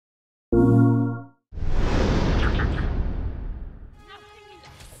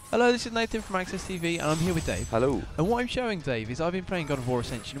Hello, this is Nathan from Access TV, and I'm here with Dave. Hello. And what I'm showing Dave is I've been playing God of War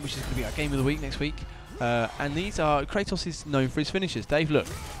Ascension, which is going to be our game of the week next week. And these are Kratos is known for his finishers. Dave, look.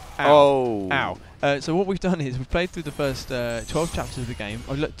 Ow. Oh. Ow. So what we've done is we've played through the first 12 chapters of the game.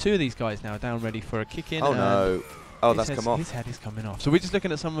 I've looked 2 of these guys now down ready for a kick in. Oh no. Oh, that's come off. His head is coming off. So we're just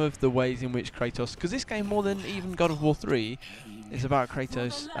looking at some of the ways in which Kratos, because this game more than even God of War 3 is about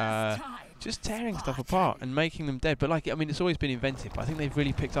Kratos just tearing stuff apart and making them dead. But like, I mean, it's always been inventive. But I think they've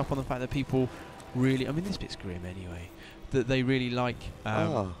really picked up on the fact that people really, I mean, this bit's grim anyway, that they really like.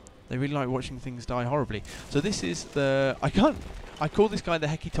 They really like watching things die horribly. So this is the, I call this guy the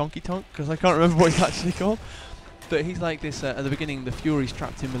Hecky Tonky Tonk because I can't remember what he's actually called. But he's like this, at the beginning the Furies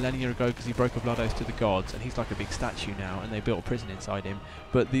trapped him millennia ago because he broke a blood oath to the gods, and he's like a big statue now, and they built a prison inside him.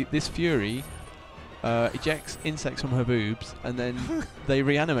 But this Fury ejects insects from her boobs, and then they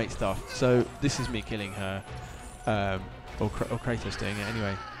reanimate stuff. So this is me killing her, or Kratos doing it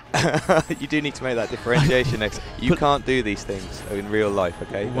anyway. You do need to make that differentiation next. You can't do these things in real life,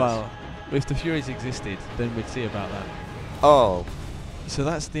 okay? Well, if the Furies existed, then we'd see about that. Oh. So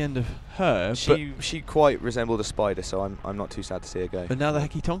that's the end of her. She quite resembled a spider, so I'm not too sad to see her go. But now the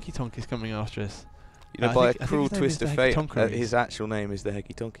Hecky Tonky Tonk is coming after us. You know, by a cruel twist of fate, his actual name is the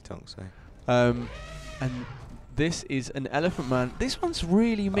Hecky Tonky Tonk. So. And this is an Elephant Man. This one's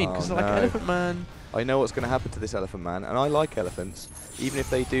really mean because like Elephant Man. I know what's going to happen to this Elephant Man, and I like elephants, even if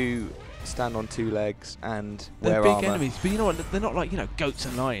they do stand on 2 legs and they're wear big armor. enemies, but you know what? They're not like, you know, goats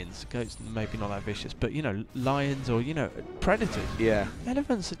and lions. Goats maybe not that vicious, but you know, lions or, you know, predators. Yeah.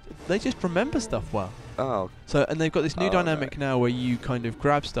 Elephants, they just remember stuff well. Oh. So, and they've got this new dynamic now where you kind of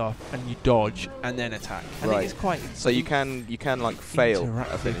grab stuff and you dodge and then attack. I think it's quite. So you can like fail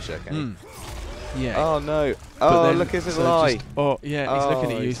a finisher, can you? Yeah. Oh no! Oh, look, it's a lie. Oh yeah, he's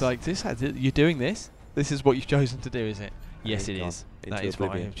looking at you. He's like, you're doing this? This is what you've chosen to do, is it? Yes, it is. That is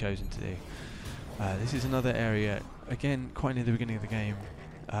what I have chosen to do. This is another area, again, quite near the beginning of the game.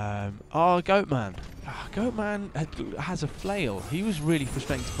 Goatman. Goatman has a flail. He was really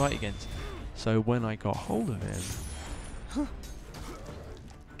frustrating to fight against. So when I got hold of him...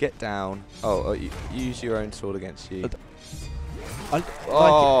 Get down. Use your own sword against you.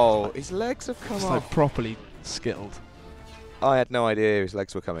 His legs have come off. Like properly skilled. I had no idea his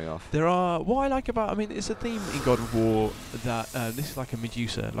legs were coming off. There are, what I like about, I mean, it's a theme in God of War that this is like a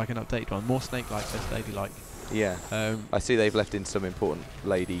Medusa, like an updated one, more snake-like, less lady-like. Yeah. I see they've left in some important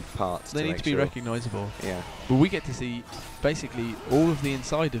lady parts. They need to be recognisable. Yeah. But we get to see basically all of the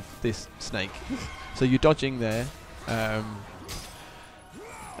inside of this snake. So you're dodging there. And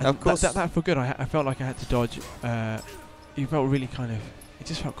of course, that felt good. I felt like I had to dodge. You felt really kind of. It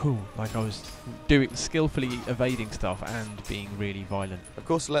just felt cool. Like I was skillfully evading stuff and being really violent. Of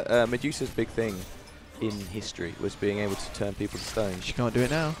course, Medusa's big thing in history was being able to turn people to stone. She can't do it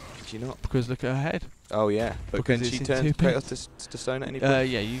now. Can she not? Because look at her head. Oh yeah. But can she turn Kratos to stone at any point?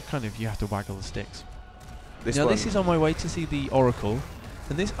 Yeah, you have to waggle the sticks. This is on my way to see the Oracle,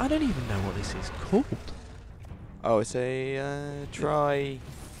 and this I don't even know what this is called. Oh, it's a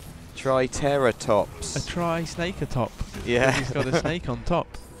Triceratops. A tri-snake-a-top. Yeah. He's got a snake on top.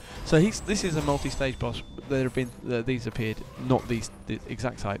 So this is a multi-stage boss. There have been these appeared, not the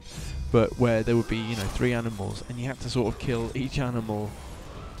exact type, but where there would be 3 animals, and you have to sort of kill each animal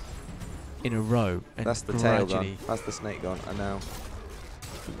in a row. And that's the tail gone. That's the snake gone. And now,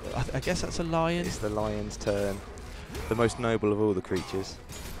 I guess that's a lion. It's the lion's turn. The most noble of all the creatures.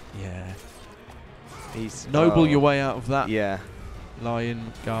 Yeah. He's noble your way out of that. Yeah.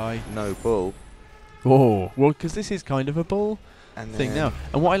 Lion guy. No bull. Oh, well, because this is kind of a bull thing now.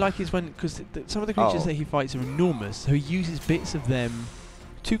 And what I like is because some of the creatures that he fights are enormous, so he uses bits of them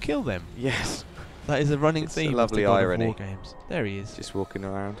to kill them. Yes. That is a running theme of the God of War games. There he is. Just walking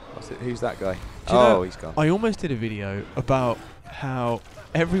around. Who's that guy? He's gone. I almost did a video about how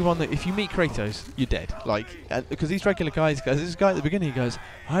everyone if you meet Kratos, you're dead. Like, because these regular guys, this guy at the beginning, he goes,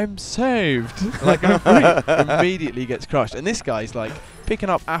 "I'm saved." Like, immediately gets crushed. And this guy's like picking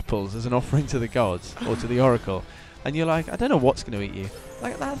up apples as an offering to the gods or to the Oracle, and you're like, I don't know what's going to eat you.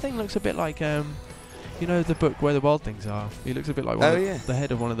 Like, that thing looks a bit like you know the book Where the Wild Things Are. He looks a bit like the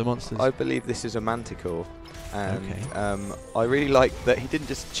head of one of the monsters. I believe this is a manticore. And I really like that he didn't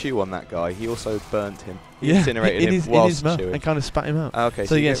just chew on that guy, he also burnt him. He incinerated him whilst in his mouth chewing. and kind of spat him out. Okay,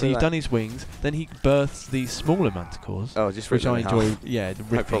 so yeah, so you've done his wings, then he births these smaller manticores. Oh, just which I enjoy. Yeah, the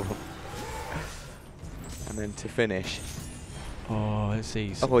ripping. No problem. And then to finish. Oh, let's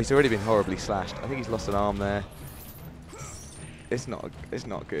see. Oh, he's already been horribly slashed. I think he's lost an arm there. It's not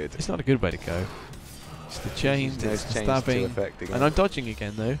good. It's not a good way to go. It's the chains, it's the stabbing. And I'm dodging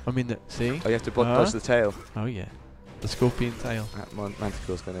again though. I mean, see? Oh, you have to dodge the tail. Oh yeah. The scorpion tail. That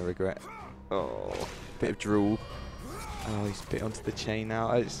Manticore's going to regret. Oh, bit of drool. Oh, he's bit onto the chain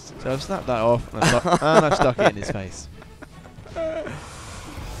now. So I've snapped that off and I've stuck it in his face.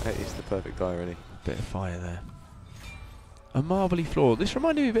 That is the perfect irony. Bit of fire there. A marbly floor. This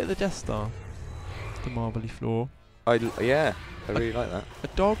reminded me a bit of the Death Star. The marbly floor. Yeah, I really like that. A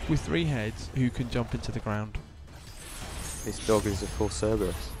dog with 3 heads who can jump into the ground. This dog is, of course,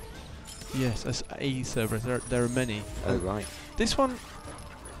 Cerberus. Yes, a Cerberus. There are many. Oh, right. This one,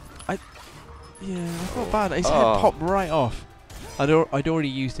 it's not bad. His head popped right off. I'd already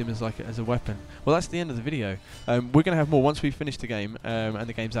used him as a weapon. Well, that's the end of the video. We're going to have more once we've finished the game and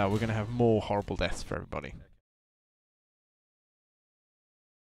the game's out. We're going to have more horrible deaths for everybody.